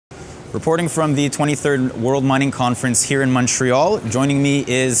Reporting from the 23rd World Mining Conference here in Montreal. Joining me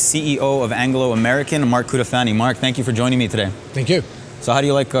is CEO of Anglo American, Mark Cutifani. Mark, thank you for joining me today. Thank you. So how do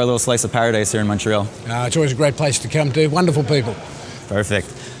you like our little slice of paradise here in Montreal? It's always a great place to come to. Wonderful people. Perfect.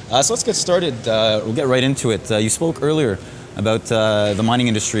 So let's get started. We'll get right into it. You spoke earlier about the mining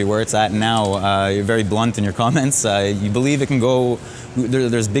industry, where it's at now. You're very blunt in your comments. You believe it can go,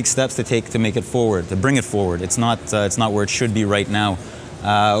 there's big steps to take to make it forward, to bring it forward. It's not where it should be right now.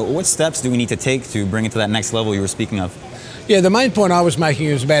 What steps do we need to take to bring it to that next level you were speaking of? Yeah, the main point I was making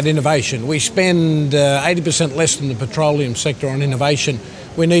is about innovation. We spend 80% less than the petroleum sector on innovation.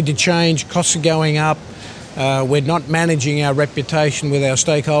 We need to change, costs are going up. We're not managing our reputation with our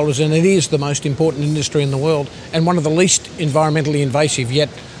stakeholders, and it is the most important industry in the world and one of the least environmentally invasive. Yet,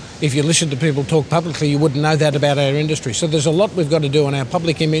 if you listen to people talk publicly, you wouldn't know that about our industry. So there's a lot we've got to do on our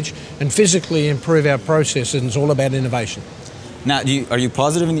public image and physically improve our processes, and it's all about innovation. Now, are you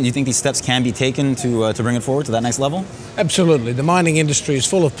positive? Do you think these steps can be taken to bring it forward to that next level? Absolutely. The mining industry is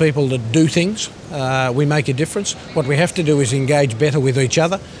full of people that do things. We make a difference. What we have to do is engage better with each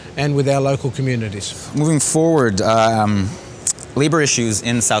other and with our local communities. Moving forward, labor issues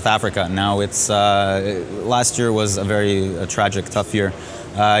in South Africa. Now, it's last year was a very tragic, tough year.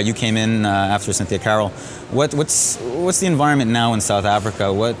 You came in after Cynthia Carroll. What's the environment now in South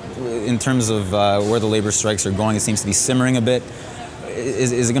Africa? In terms of where the labor strikes are going, it seems to be simmering a bit.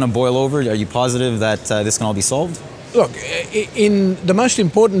 Is it going to boil over? Are you positive that this can all be solved? Look, in the most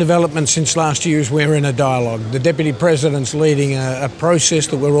important development since last year is we're in a dialogue. The Deputy President's leading a process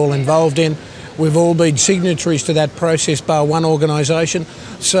that we're all involved in. We've all been signatories to that process by one organisation.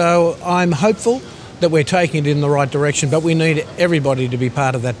 So I'm hopeful that we're taking it in the right direction, but we need everybody to be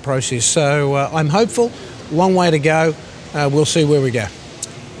part of that process. So I'm hopeful, long way to go, we'll see where we go.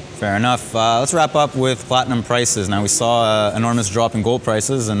 Fair enough. Let's wrap up with platinum prices. Now, we saw an enormous drop in gold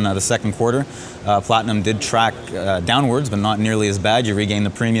prices in the second quarter. Platinum did track downwards, but not nearly as bad. You regained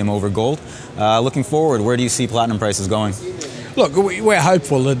the premium over gold. Looking forward, where do you see platinum prices going? Look, we're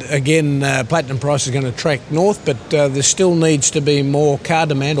hopeful that, again, platinum price is going to track north, but there still needs to be more car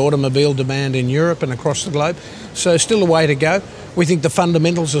demand, automobile demand in Europe and across the globe. So still a way to go. We think the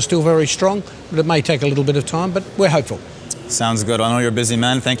fundamentals are still very strong, but it may take a little bit of time, but we're hopeful. Sounds good. I know you're a busy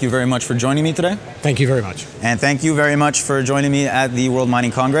man. Thank you very much for joining me today. Thank you very much. And thank you very much for joining me at the World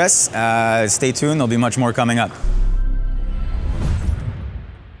Mining Congress. Stay tuned. There'll be much more coming up.